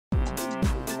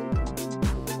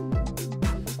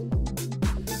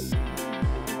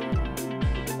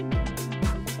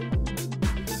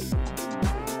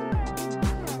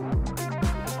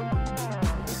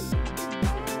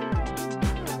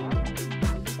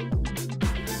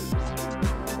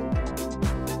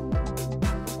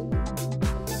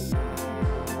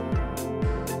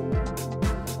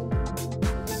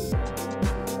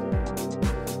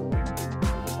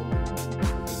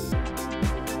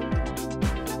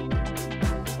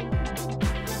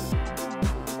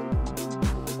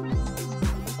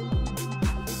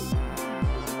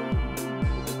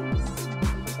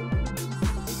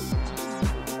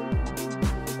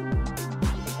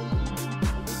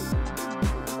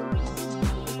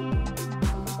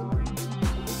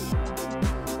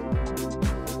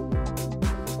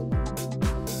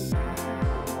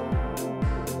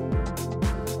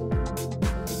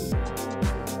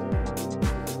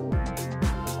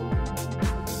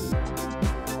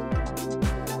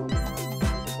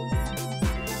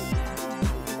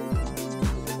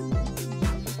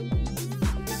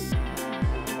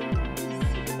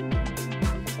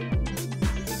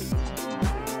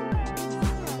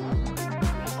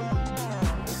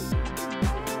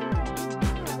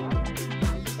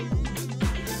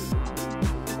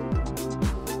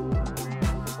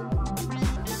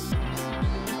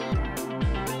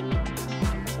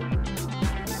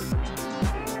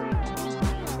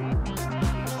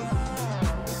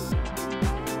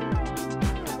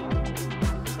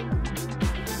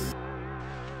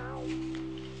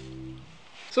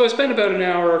So I spent about an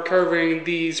hour carving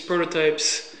these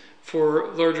prototypes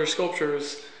for larger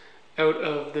sculptures out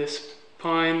of this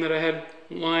pine that I had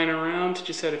lying around.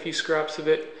 Just had a few scraps of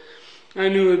it. I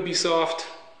knew it would be soft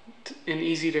and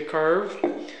easy to carve.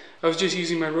 I was just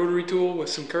using my rotary tool with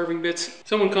some carving bits.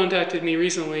 Someone contacted me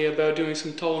recently about doing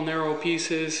some tall, narrow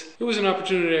pieces. It was an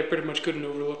opportunity I pretty much couldn't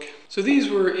overlook. So these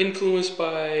were influenced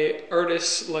by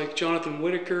artists like Jonathan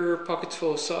Whitaker, Pockets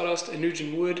Full of Sawdust, and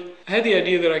Nugent Wood. I had the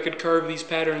idea that I could carve these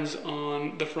patterns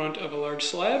on the front of a large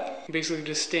slab, basically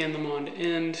just stand them on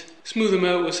end, smooth them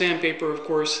out with sandpaper, of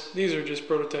course. These are just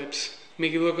prototypes.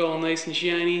 Make it look all nice and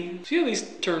shiny. So yeah, these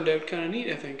turned out kind of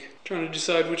neat, I think. Trying to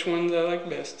decide which ones I like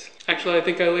best. Actually, I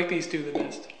think I like these two the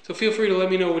best. So feel free to let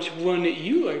me know which one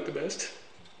you like the best.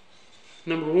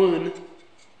 Number 1,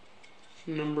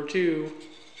 number 2,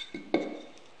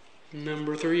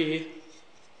 number 3,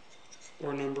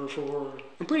 or number 4.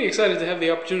 I'm pretty excited to have the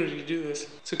opportunity to do this.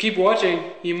 So keep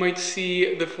watching. You might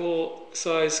see the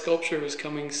full-size sculptures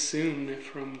coming soon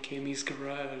from Kami's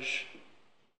garage.